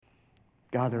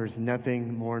God, there is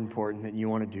nothing more important that you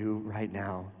want to do right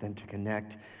now than to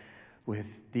connect with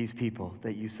these people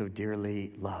that you so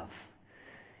dearly love.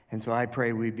 And so I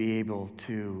pray we'd be able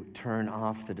to turn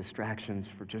off the distractions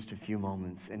for just a few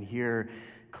moments and hear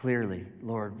clearly,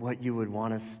 Lord, what you would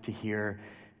want us to hear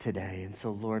today. And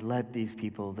so, Lord, let these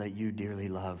people that you dearly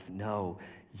love know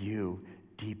you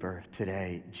deeper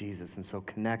today, Jesus. And so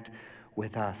connect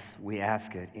with us. We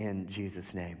ask it in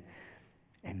Jesus' name.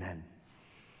 Amen.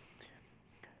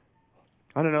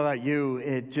 I don't know about you,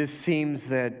 it just seems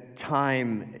that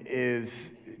time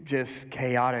is just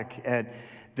chaotic at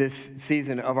this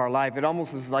season of our life. It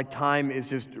almost is like time is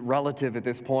just relative at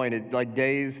this point. Like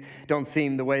days don't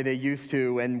seem the way they used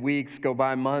to, and weeks go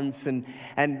by months, and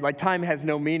like time has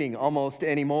no meaning almost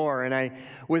anymore. And I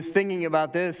was thinking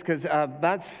about this because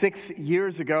about 6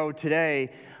 years ago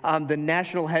today, the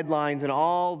national headlines and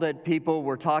all that people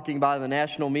were talking about in the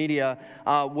national media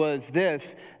was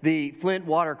this: the Flint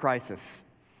water crisis.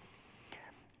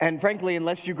 And frankly,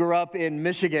 unless you grew up in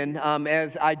Michigan,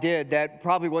 as I did, that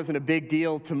probably wasn't a big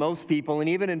deal to most people. And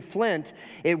even in Flint,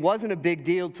 it wasn't a big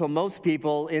deal to most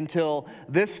people until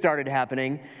this started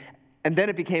happening. And then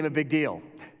it became a big deal.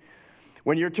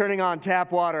 When you're turning on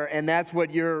tap water and that's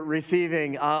what you're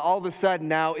receiving, all of a sudden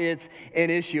now it's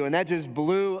an issue. And that just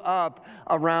blew up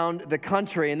around the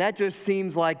country. And that just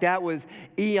seems like that was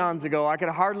eons ago. I could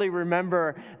hardly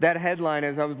remember that headline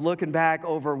as I was looking back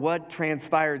over what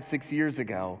transpired 6 years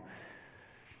ago.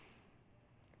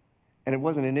 And it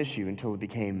wasn't an issue until it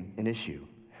became an issue.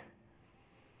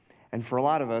 And for a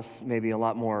lot of us, maybe a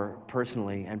lot more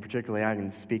personally, and particularly I can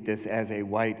speak this as a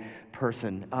white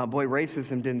person,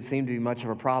 racism didn't seem to be much of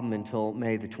a problem until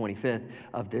May the 25th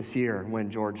of this year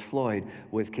when George Floyd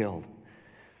was killed.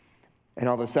 And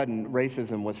all of a sudden,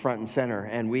 racism was front and center,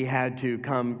 and we had to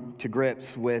come to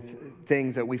grips with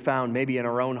things that we found maybe in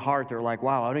our own heart. They're like,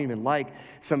 wow, I don't even like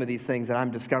some of these things that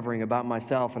I'm discovering about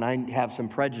myself, and I have some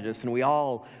prejudice, and we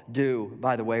all do,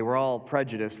 by the way. We're all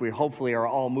prejudiced. We hopefully are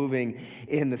all moving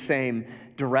in the same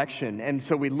direction. And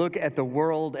so we look at the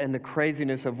world and the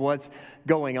craziness of what's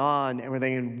going on, and we're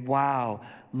thinking, wow,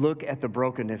 look at the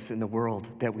brokenness in the world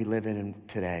that we live in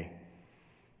today.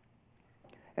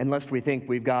 And lest we think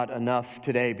we've got enough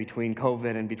today between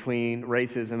COVID and between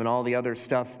racism and all the other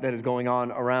stuff that is going on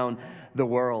around the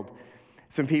world.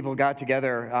 Some people got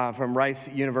together from Rice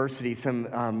University,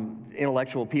 some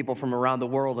intellectual people from around the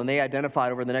world, and they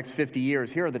identified over the next 50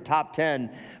 years, here are the top 10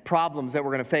 problems that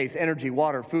we're going to face: energy,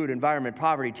 water, food, environment,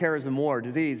 poverty, terrorism, war,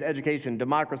 disease, education,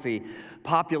 democracy,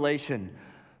 population.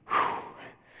 Whew.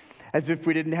 As if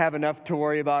we didn't have enough to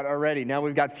worry about already. Now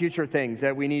we've got future things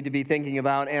that we need to be thinking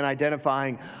about and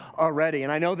identifying already.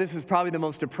 And I know this is probably the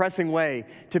most depressing way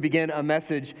to begin a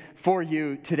message for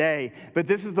you today, but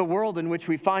this is the world in which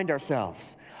we find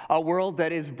ourselves. A world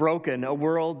that is broken, a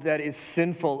world that is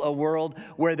sinful, a world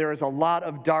where there is a lot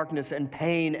of darkness and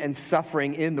pain and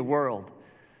suffering in the world.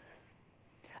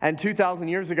 And 2,000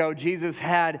 years ago, Jesus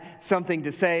had something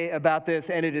to say about this,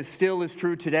 and it is still as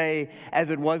true today as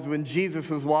it was when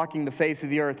Jesus was walking the face of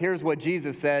the earth. Here's what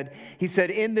Jesus said. He said,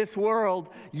 in this world,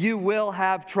 you will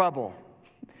have trouble.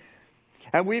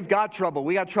 And we've got trouble.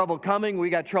 We got trouble coming. We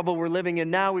got trouble we're living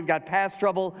in now. We've got past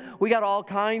trouble. We got all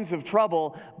kinds of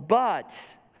trouble. But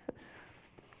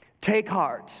take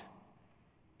heart,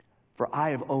 for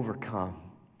I have overcome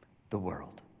the world.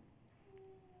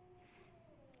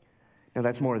 Now,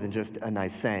 that's more than just a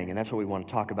nice saying, and that's what we want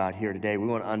to talk about here today. We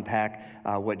want to unpack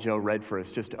what Joe read for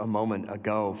us just a moment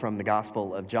ago from the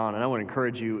Gospel of John. And I want to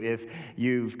encourage you, if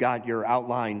you've got your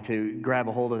outline, to grab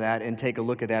a hold of that and take a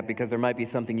look at that, because there might be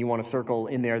something you want to circle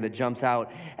in there that jumps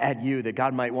out at you, that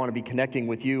God might want to be connecting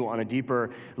with you on a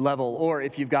deeper level. Or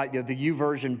if you've got the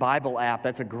YouVersion Bible app,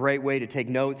 that's a great way to take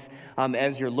notes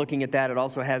as you're looking at that. It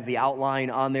also has the outline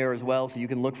on there as well, so you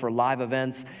can look for live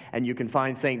events, and you can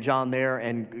find St. John there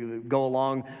and go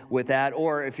along with that.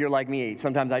 Or if you're like me,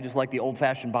 sometimes I just like the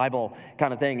old-fashioned Bible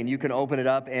kind of thing, and you can open it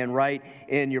up and write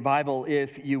in your Bible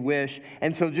if you wish.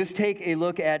 And so just take a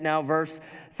look at now verse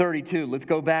 32. Let's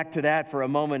go back to that for a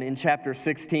moment in chapter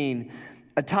 16.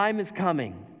 A time is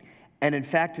coming, and in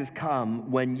fact has come,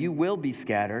 when you will be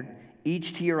scattered,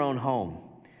 each to your own home.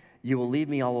 You will leave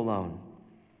me all alone.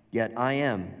 Yet I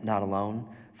am not alone,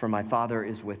 for my Father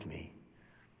is with me.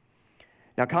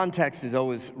 Now, context is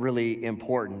always really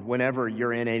important whenever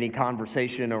you're in any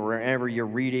conversation or whenever you're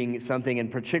reading something,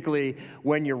 and particularly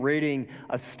when you're reading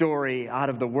a story out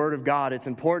of the Word of God. It's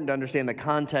important to understand the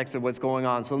context of what's going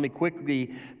on. So let me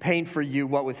quickly paint for you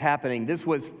what was happening. This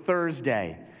was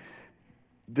Thursday,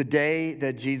 the day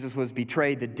that Jesus was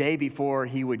betrayed, the day before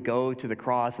he would go to the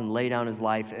cross and lay down his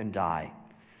life and die.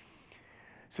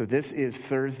 So this is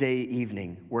Thursday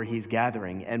evening where he's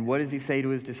gathering. And what does he say to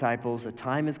his disciples? A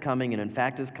time is coming, and in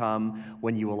fact has come,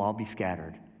 when you will all be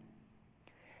scattered.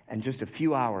 And just a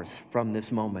few hours from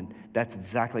this moment, that's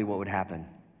exactly what would happen.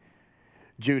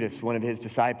 Judas, one of his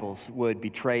disciples, would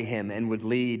betray him and would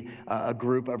lead a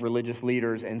group of religious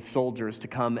leaders and soldiers to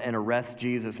come and arrest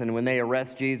Jesus. And when they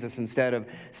arrest Jesus, instead of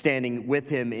standing with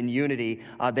him in unity,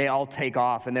 they all take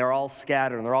off, and they're all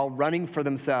scattered, and they're all running for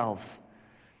themselves.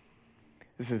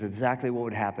 This is exactly what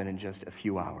would happen in just a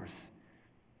few hours.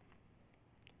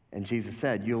 And Jesus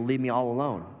said, "You'll leave me all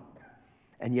alone."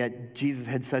 And yet Jesus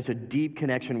had such a deep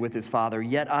connection with his Father.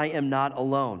 "Yet I am not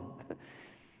alone,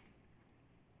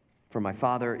 for my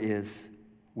Father is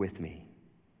with me."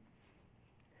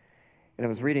 And I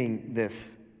was reading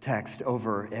this text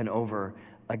over and over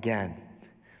again.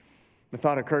 The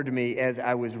thought occurred to me as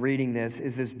I was reading this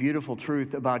is this beautiful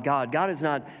truth about God. God is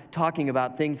not talking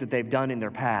about things that they've done in their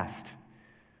past.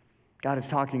 God is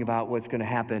talking about what's going to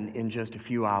happen in just a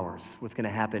few hours, what's going to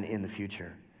happen in the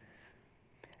future.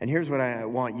 And here's what I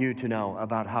want you to know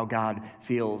about how God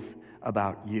feels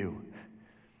about you.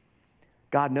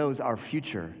 God knows our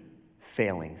future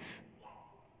failings,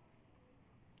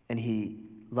 and he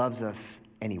loves us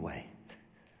anyway.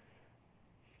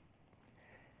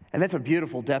 And that's a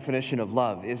beautiful definition of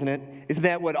love, isn't it? Isn't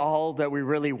that what all that we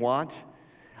really want?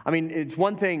 I mean, it's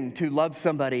one thing to love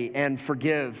somebody and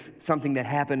forgive something that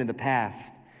happened in the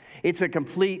past. It's a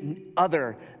complete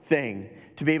other thing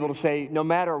to be able to say, no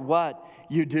matter what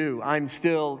you do, I'm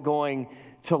still going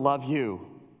to love you.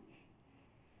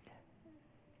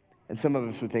 And some of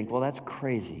us would think, well, that's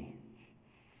crazy.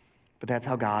 But that's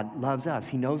how God loves us.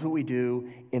 He knows what we do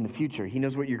in the future. He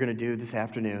knows what you're going to do this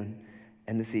afternoon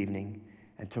and this evening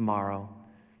and tomorrow.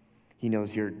 He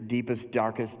knows your deepest,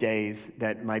 darkest days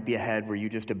that might be ahead where you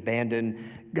just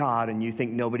abandon God and you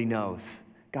think nobody knows.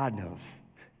 God knows.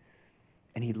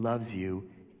 And he loves you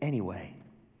anyway.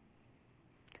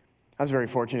 I was very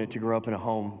fortunate to grow up in a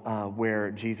home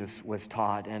where Jesus was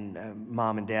taught, and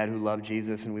mom and dad who loved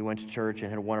Jesus, and we went to church and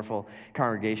had a wonderful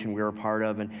congregation we were a part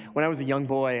of. And when I was a young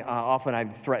boy, often I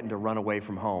threatened to run away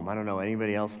from home. I don't know,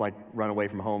 anybody else like run away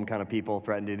from home kind of people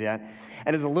threaten to do that?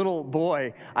 And as a little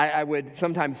boy, I would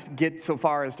sometimes get so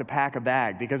far as to pack a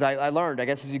bag, because I learned, I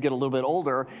guess as you get a little bit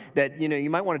older, that you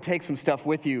might want to take some stuff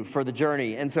with you for the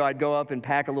journey. And so I'd go up and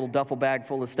pack a little duffel bag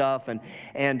full of stuff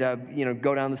and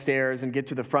go down the stairs and get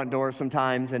to the front door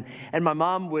sometimes, and my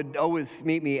mom would always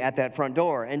meet me at that front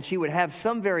door, and she would have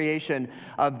some variation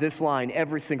of this line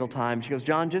every single time. She goes,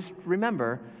 "John, just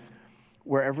remember,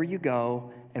 wherever you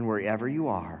go and wherever you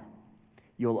are,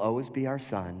 you'll always be our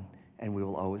son, and we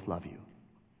will always love you."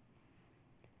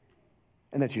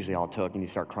 And that's usually all it took, and you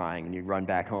start crying, and you run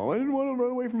back home. "I didn't want to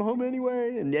run away from home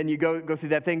anyway," and you go through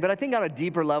that thing. But I think on a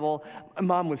deeper level,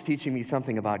 mom was teaching me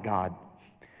something about God.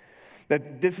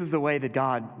 That this is the way that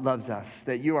God loves us,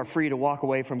 that you are free to walk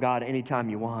away from God anytime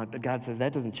you want, but God says,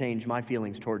 that doesn't change my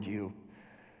feelings toward you.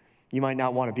 You might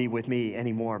not want to be with me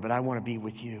anymore, but I want to be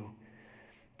with you.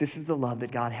 This is the love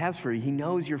that God has for you. He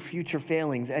knows your future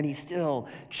failings, and he still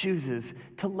chooses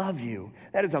to love you.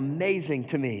 That is amazing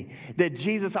to me, that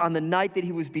Jesus, on the night that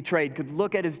he was betrayed, could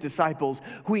look at his disciples,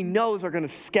 who he knows are going to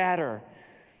scatter,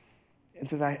 and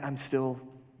says, I'm still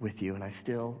with you, and I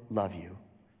still love you.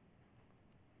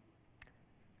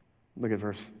 Look at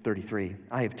verse 33.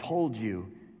 "I have told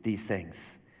you these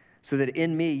things, so that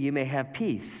in me you may have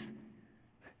peace."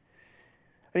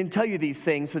 I didn't tell you these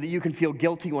things so that you can feel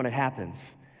guilty when it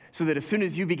happens, so that as soon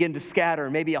as you begin to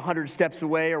scatter, maybe 100 steps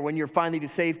away, or when you're finally to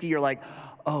safety, you're like,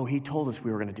 oh, he told us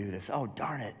we were going to do this. Oh,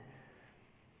 darn it.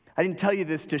 I didn't tell you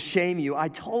this to shame you. I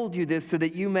told you this so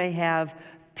that you may have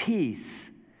peace.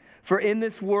 "For in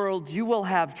this world you will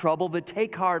have trouble, but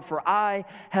take heart, for I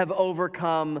have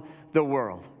overcome the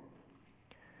world."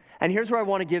 And here's where I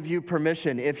want to give you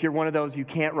permission if you're one of those you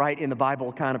can't write in the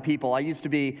Bible kind of people. I used to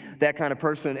be that kind of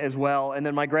person as well. And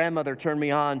then my grandmother turned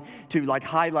me on to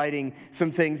highlighting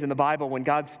some things in the Bible. When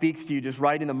God speaks to you, just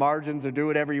write in the margins or do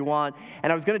whatever you want.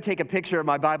 And I was going to take a picture of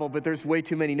my Bible, but there's way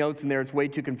too many notes in there. It's way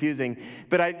too confusing.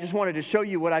 But I just wanted to show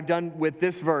you what I've done with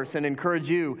this verse and encourage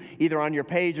you either on your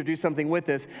page or do something with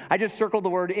this. I just circled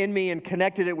the word "in me" and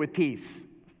connected it with peace.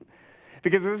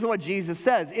 Because this is what Jesus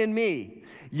says, "In me,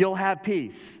 you'll have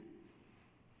peace."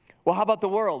 Well, how about the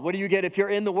world? What do you get if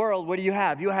you're in the world? What do you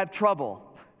have? You have trouble.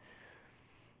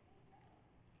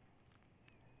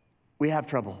 We have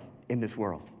trouble in this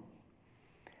world.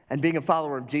 And being a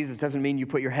follower of Jesus doesn't mean you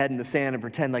put your head in the sand and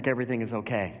pretend like everything is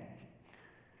okay.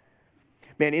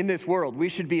 Man, in this world, we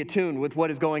should be attuned with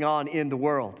what is going on in the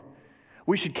world.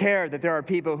 We should care that there are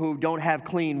people who don't have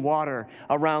clean water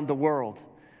around the world.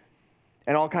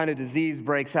 And all kind of disease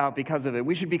breaks out because of it.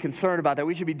 We should be concerned about that.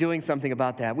 We should be doing something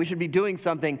about that. We should be doing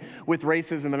something with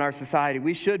racism in our society.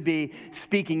 We should be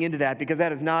speaking into that, because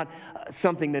that is not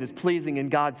something that is pleasing in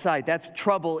God's sight. That's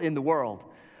trouble in the world.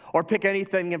 Or pick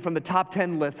anything from the top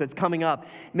 10 list that's coming up.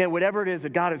 Man, whatever it is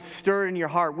that God has stirred in your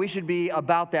heart, we should be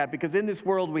about that, because in this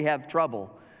world we have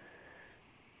trouble.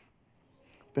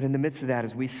 But in the midst of that,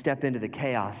 as we step into the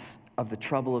chaos of the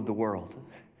trouble of the world,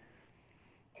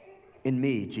 in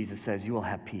me, Jesus says, you will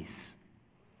have peace.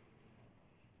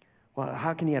 Well,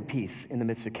 how can you have peace in the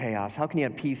midst of chaos? How can you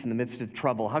have peace in the midst of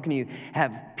trouble? How can you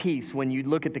have peace when you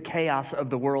look at the chaos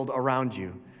of the world around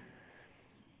you?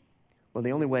 Well,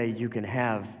 the only way you can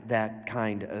have that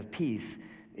kind of peace,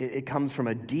 it comes from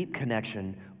a deep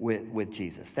connection with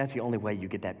Jesus. That's the only way you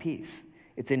get that peace.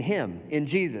 It's in Him, in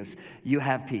Jesus, you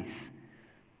have peace.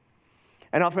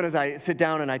 And often as I sit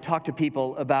down and I talk to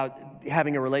people about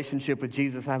having a relationship with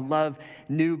Jesus, I love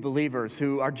new believers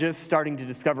who are just starting to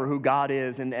discover who God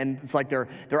is. And it's like their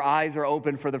eyes are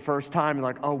open for the first time. And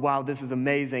like, oh, wow, this is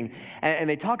amazing. And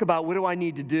they talk about, what do I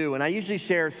need to do? And I usually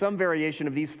share some variation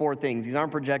of these 4 things. These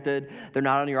aren't projected. They're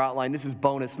not on your outline. This is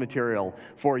bonus material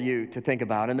for you to think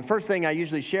about. And the first thing I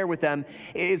usually share with them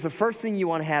is the first thing you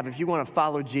want to have if you want to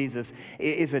follow Jesus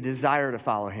is a desire to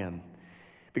follow Him.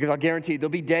 Because I'll guarantee you, there'll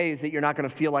be days that you're not going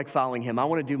to feel like following Him. I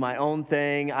want to do my own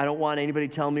thing. I don't want anybody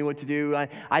telling me what to do.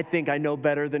 I think I know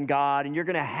better than God. And you're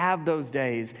going to have those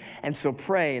days. And so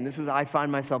pray, and I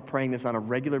find myself praying this on a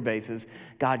regular basis.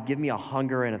 God, give me a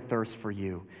hunger and a thirst for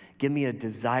You. Give me a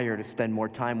desire to spend more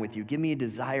time with You. Give me a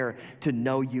desire to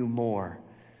know You more.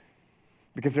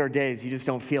 Because there are days you just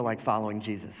don't feel like following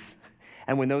Jesus.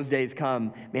 And when those days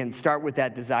come, man, start with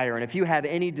that desire. And if you have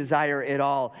any desire at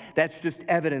all, that's just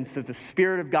evidence that the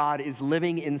Spirit of God is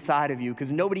living inside of you,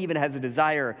 because nobody even has a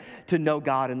desire to know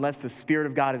God unless the Spirit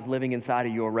of God is living inside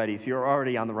of you already. So you're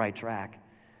already on the right track.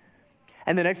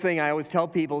 And the next thing I always tell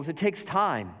people is it takes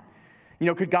time. You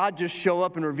know, could God just show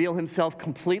up and reveal Himself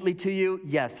completely to you?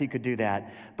 Yes, He could do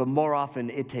that. But more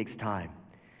often, it takes time.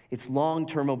 It's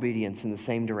long-term obedience in the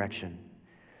same direction.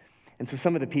 And so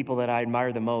some of the people that I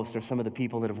admire the most are some of the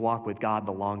people that have walked with God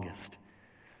the longest,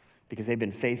 because they've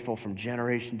been faithful from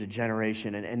generation to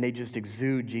generation, and they just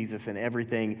exude Jesus in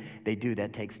everything they do.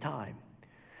 That takes time,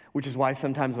 which is why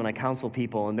sometimes when I counsel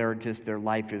people and their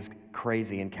life is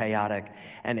crazy and chaotic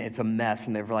and it's a mess,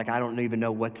 and they're like, I don't even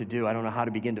know what to do. I don't know how to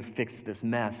begin to fix this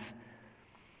mess.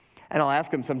 And I'll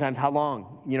ask them sometimes, how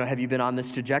long, have you been on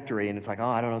this trajectory? And it's like,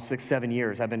 I don't know, 6, 7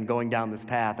 years. I've been going down this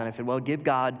path. And I said, well, give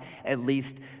God at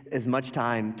least as much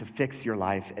time to fix your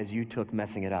life as you took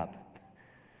messing it up.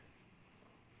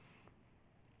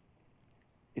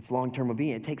 It's long-term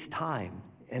obedience. It takes time.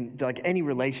 And like any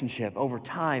relationship, over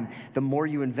time, the more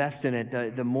you invest in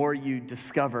it, the more you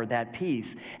discover that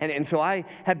peace. And so I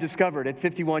have discovered at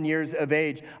 51 years of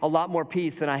age a lot more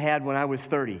peace than I had when I was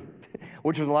 30.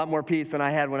 Which was a lot more peace than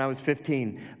I had when I was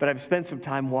 15. But I've spent some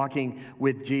time walking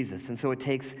with Jesus, and so it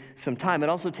takes some time. It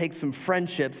also takes some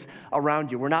friendships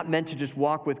around you. We're not meant to just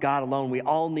walk with God alone. We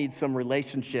all need some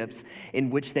relationships in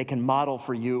which they can model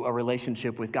for you a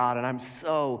relationship with God, and I'm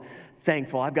so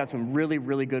thankful. I've got some really,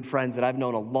 really good friends that I've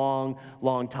known a long,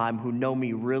 long time who know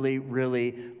me really,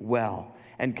 really well,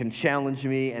 and can challenge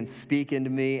me and speak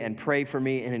into me and pray for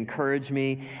me and encourage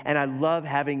me. And I love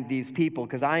having these people,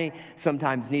 because I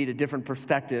sometimes need a different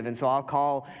perspective. And so I'll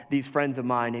call these friends of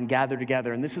mine and gather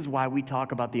together. And this is why we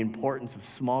talk about the importance of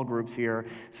small groups here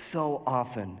so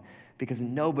often, because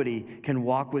nobody can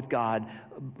walk with God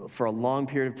for a long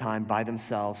period of time by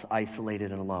themselves,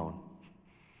 isolated and alone.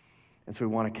 And so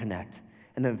we want to connect.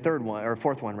 And then the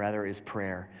fourth one, is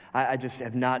prayer. I just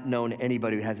have not known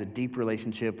anybody who has a deep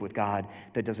relationship with God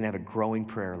that doesn't have a growing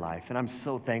prayer life. And I'm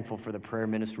so thankful for the prayer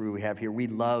ministry we have here. We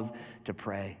love to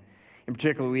pray. In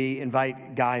particular, we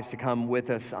invite guys to come with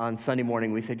us on Sunday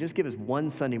morning. We say, just give us one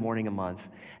Sunday morning a month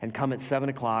and come at 7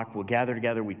 o'clock. We'll gather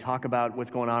together. We talk about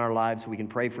what's going on in our lives so we can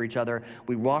pray for each other.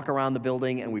 We walk around the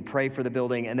building and we pray for the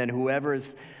building. And then whoever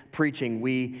is preaching,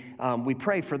 we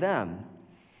pray for them.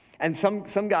 And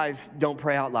some guys don't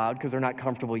pray out loud because they're not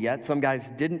comfortable yet. Some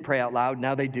guys didn't pray out loud.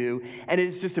 Now they do. And it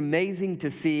is just amazing to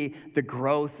see the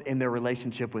growth in their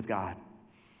relationship with God.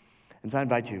 And so I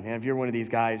invite you, and if you're one of these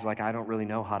guys like, I don't really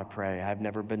know how to pray, I've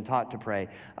never been taught to pray,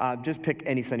 just pick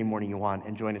any Sunday morning you want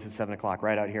and join us at 7 o'clock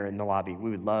right out here in the lobby. We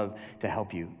would love to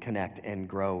help you connect and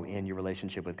grow in your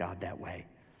relationship with God that way.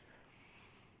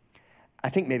 I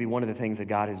think maybe one of the things that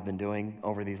God has been doing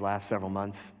over these last several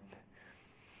months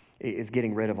is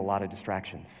getting rid of a lot of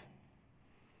distractions.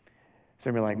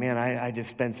 Some are like, man, I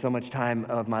just spend so much time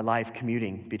of my life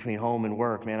commuting between home and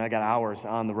work. Man, I got hours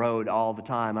on the road all the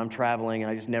time. I'm traveling,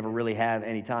 and I just never really have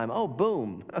any time. Oh,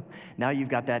 boom. Now you've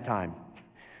got that time.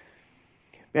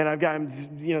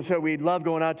 Man, so we love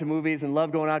going out to movies and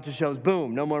love going out to shows.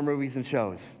 Boom, no more movies and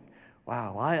shows.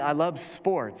 Wow, I love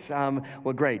sports.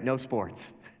 Well, great, no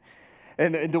sports.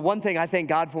 And the one thing I thank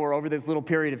God for over this little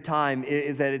period of time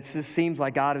is that it just seems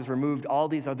like God has removed all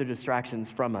these other distractions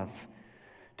from us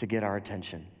to get our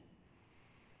attention.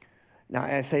 Now,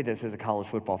 I say this as a college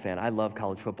football fan. I love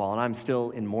college football, and I'm still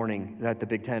in mourning that the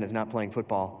Big Ten is not playing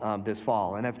football this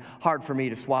fall. And that's hard for me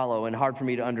to swallow and hard for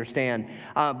me to understand.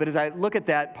 But as I look at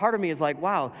that, part of me is like,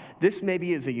 wow, this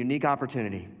maybe is a unique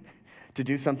opportunity to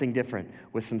do something different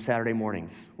with some Saturday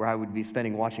mornings where I would be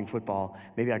spending watching football.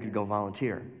 Maybe I could go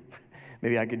volunteer.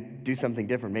 Maybe I could do something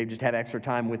different. Maybe just have extra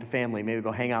time with the family. Maybe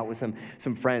go hang out with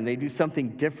some friends. Maybe do something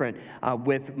different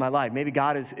with my life. Maybe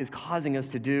God is causing us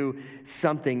to do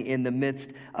something in the midst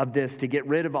of this to get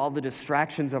rid of all the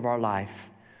distractions of our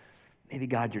life. Maybe,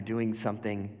 God, you're doing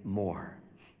something more.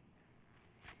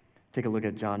 Take a look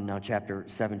at John now, chapter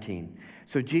 17.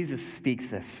 So Jesus speaks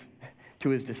this to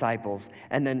his disciples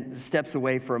and then steps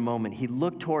away for a moment. He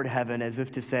looked toward heaven as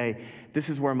if to say, this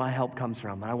is where my help comes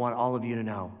from, and I want all of you to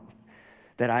know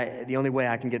that the only way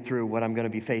I can get through what I'm going to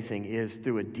be facing is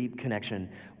through a deep connection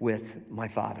with my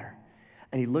Father.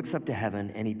 And he looks up to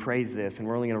heaven and he prays this, and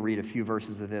we're only going to read a few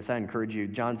verses of this. I encourage you,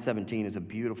 John 17 is a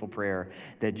beautiful prayer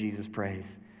that Jesus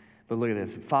prays. But look at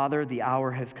this. Father, the hour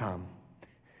has come.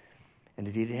 And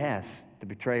indeed it has. The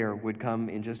betrayer would come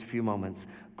in just a few moments.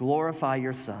 Glorify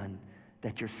your Son,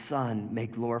 that your Son may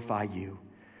glorify you.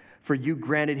 For you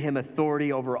granted him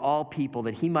authority over all people,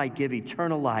 that he might give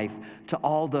eternal life to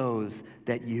all those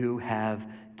that you have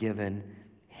given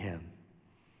him.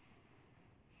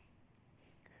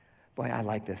 Boy, I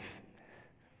like this.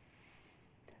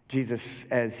 Jesus,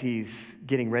 as he's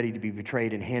getting ready to be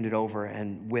betrayed and handed over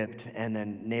and whipped and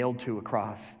then nailed to a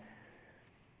cross,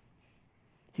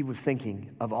 he was thinking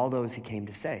of all those he came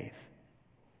to save.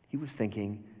 He was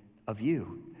thinking of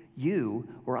you. You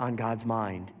were on God's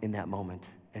mind in that moment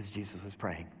as Jesus was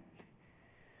praying.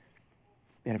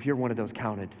 And if you're one of those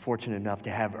counted, fortunate enough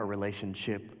to have a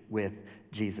relationship with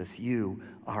Jesus, you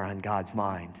are on God's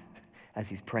mind as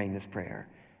he's praying this prayer.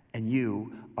 And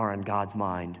you are on God's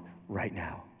mind right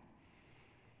now.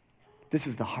 This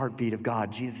is the heartbeat of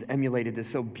God. Jesus emulated this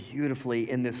so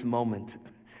beautifully in this moment,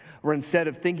 where instead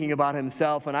of thinking about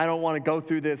himself, and I don't want to go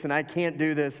through this, and I can't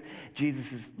do this,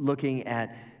 Jesus is looking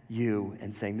at you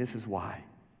and saying, this is why.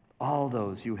 All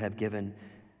those you have given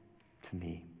to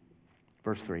me.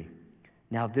 Verse 3.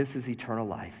 Now this is eternal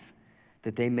life,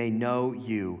 that they may know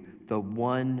you, the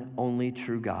one only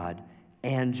true God,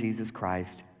 and Jesus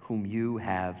Christ, whom you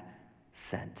have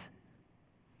sent.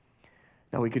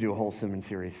 Now we could do a whole sermon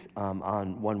series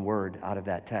on one word out of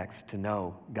that text, to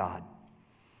know God.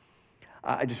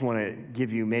 I just want to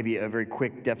give you maybe a very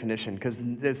quick definition, because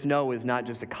this know is not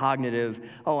just a cognitive,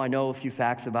 oh, I know a few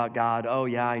facts about God. Oh,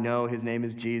 yeah, I know his name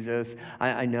is Jesus.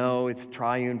 I know it's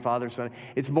triune, Father, Son.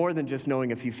 It's more than just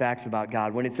knowing a few facts about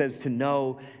God. When it says to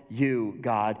know you,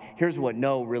 God, here's what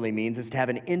know really means, is to have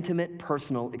an intimate,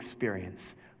 personal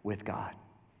experience with God.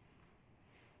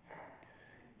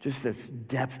 Just this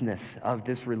depthness of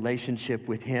this relationship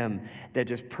with him that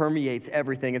just permeates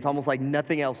everything. It's almost like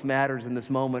nothing else matters in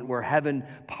this moment where heaven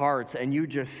parts and you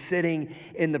just sitting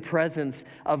in the presence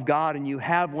of God, and you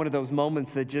have one of those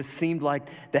moments that just seemed like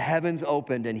the heavens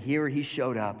opened and here he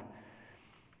showed up.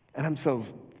 And I'm so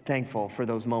thankful for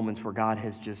those moments where God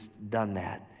has just done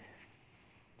that.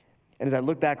 And as I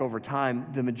look back over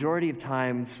time, the majority of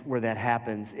times where that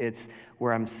happens, it's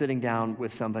where I'm sitting down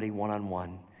with somebody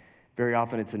one-on-one. Very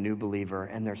often it's a new believer,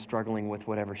 and they're struggling with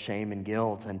whatever shame and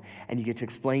guilt, and you get to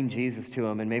explain Jesus to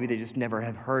them, and maybe they just never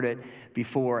have heard it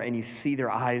before, and you see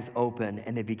their eyes open,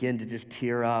 and they begin to just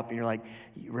tear up, and you're like,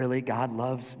 really? God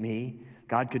loves me?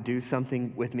 God could do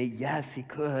something with me? Yes, he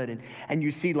could. And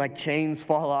you see like chains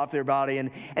fall off their body,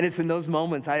 and it's in those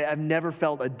moments, I've never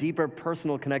felt a deeper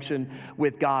personal connection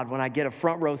with God when I get a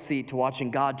front row seat to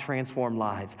watching God transform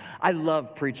lives. I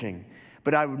love preaching,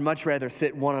 but I would much rather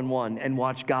sit one-on-one and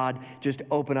watch God just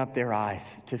open up their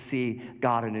eyes to see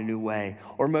God in a new way.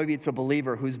 Or maybe it's a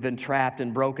believer who's been trapped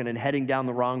and broken and heading down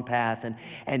the wrong path,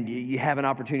 and you have an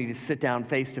opportunity to sit down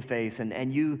face to face,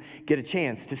 and you get a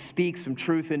chance to speak some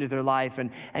truth into their life,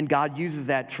 and God uses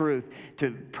that truth to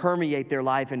permeate their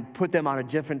life and put them on a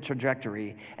different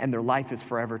trajectory, and their life is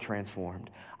forever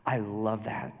transformed. I love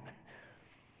that.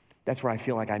 That's where I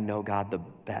feel like I know God the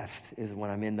best, is when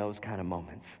I'm in those kind of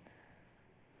moments.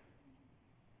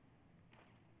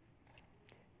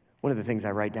 One of the things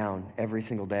I write down every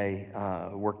single day,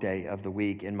 workday of the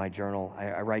week in my journal,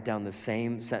 I write down the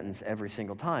same sentence every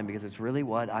single time because it's really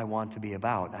what I want to be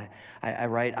about. I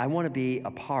write, I want to be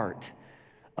a part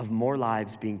of more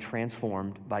lives being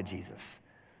transformed by Jesus,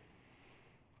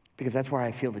 because that's where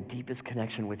I feel the deepest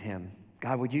connection with him.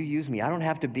 God, would you use me? I don't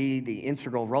have to be the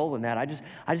integral role in that. I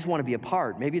just want to be a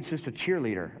part. Maybe it's just a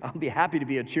cheerleader. I'll be happy to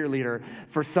be a cheerleader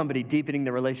for somebody deepening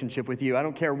the relationship with you. I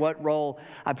don't care what role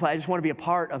I play. I just want to be a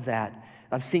part of that,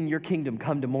 of seeing your kingdom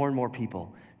come to more and more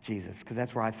people, Jesus, because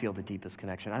that's where I feel the deepest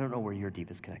connection. I don't know where your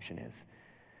deepest connection is.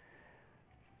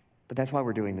 But that's why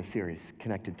we're doing this series,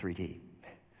 Connected 3D,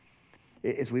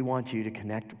 is we want you to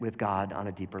connect with God on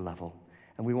a deeper level,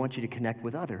 and we want you to connect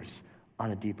with others on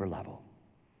a deeper level.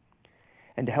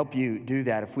 And to help you do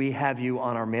that, if we have you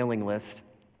on our mailing list,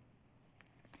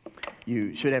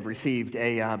 you should have received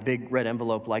a big red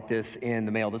envelope like this in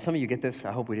the mail. Did some of you get this?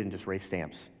 I hope we didn't just raise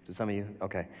stamps. Did some of you?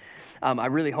 Okay. I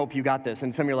really hope you got this.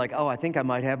 And some of you are like, oh, I think I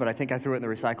might have, but I think I threw it in the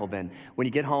recycle bin. When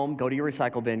you get home, go to your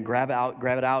recycle bin, grab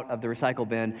it out of the recycle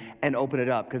bin, and open it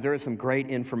up, because there is some great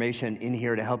information in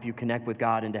here to help you connect with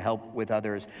God and to help with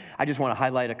others. I just want to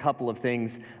highlight a couple of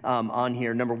things on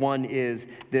here. Number one is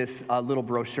this little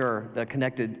brochure, the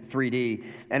Connected 3D,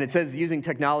 and it says using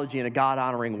technology in a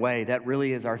God-honoring way. That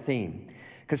really is our theme.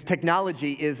 Because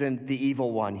technology isn't the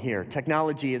evil one here.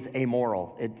 Technology is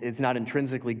amoral. It's not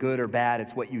intrinsically good or bad.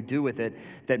 It's what you do with it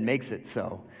that makes it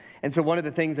so. And so one of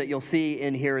the things that you'll see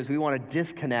in here is we want to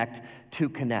disconnect to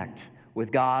connect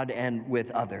with God and with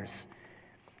others.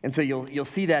 And so you'll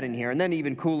see that in here. And then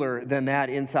even cooler than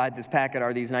that, inside this packet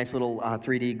are these nice little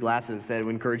 3D glasses that I would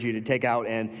encourage you to take out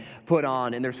and put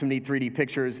on. And there's some neat 3D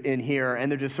pictures in here,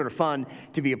 and they're just sort of fun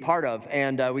to be a part of.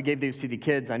 And we gave these to the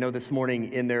kids, I know, this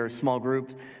morning in their small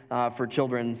groups for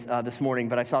children's this morning,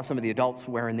 but I saw some of the adults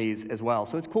wearing these as well.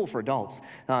 So it's cool for adults,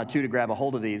 too, to grab a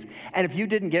hold of these. And if you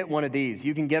didn't get one of these,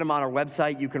 you can get them on our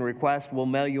website. You can request. We'll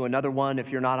mail you another one. If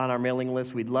you're not on our mailing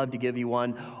list, we'd love to give you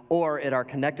one. Or at our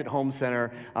Connected Home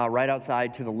Center, right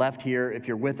outside to the left here, if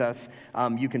you're with us,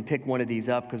 you can pick one of these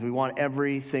up, because we want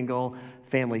every single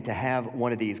family to have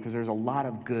one of these, because there's a lot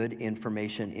of good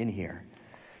information in here.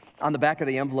 On the back of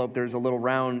the envelope, there's a little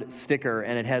round sticker,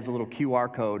 and it has a little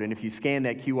QR code. And if you scan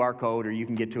that QR code, or you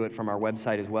can get to it from our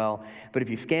website as well, but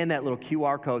if you scan that little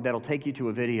QR code, that'll take you to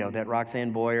a video that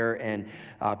Roxanne Boyer and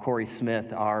Corey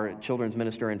Smith, our children's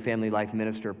minister and family life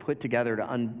minister, put together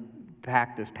to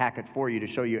unpack this packet for you, to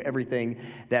show you everything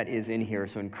that is in here.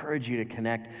 So I encourage you to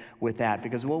connect with that,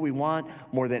 because what we want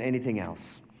more than anything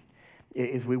else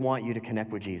is we want you to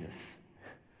connect with Jesus.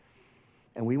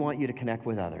 And we want you to connect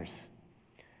with others.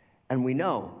 And we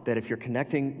know that if you're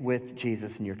connecting with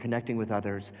Jesus and you're connecting with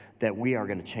others, that we are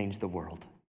going to change the world.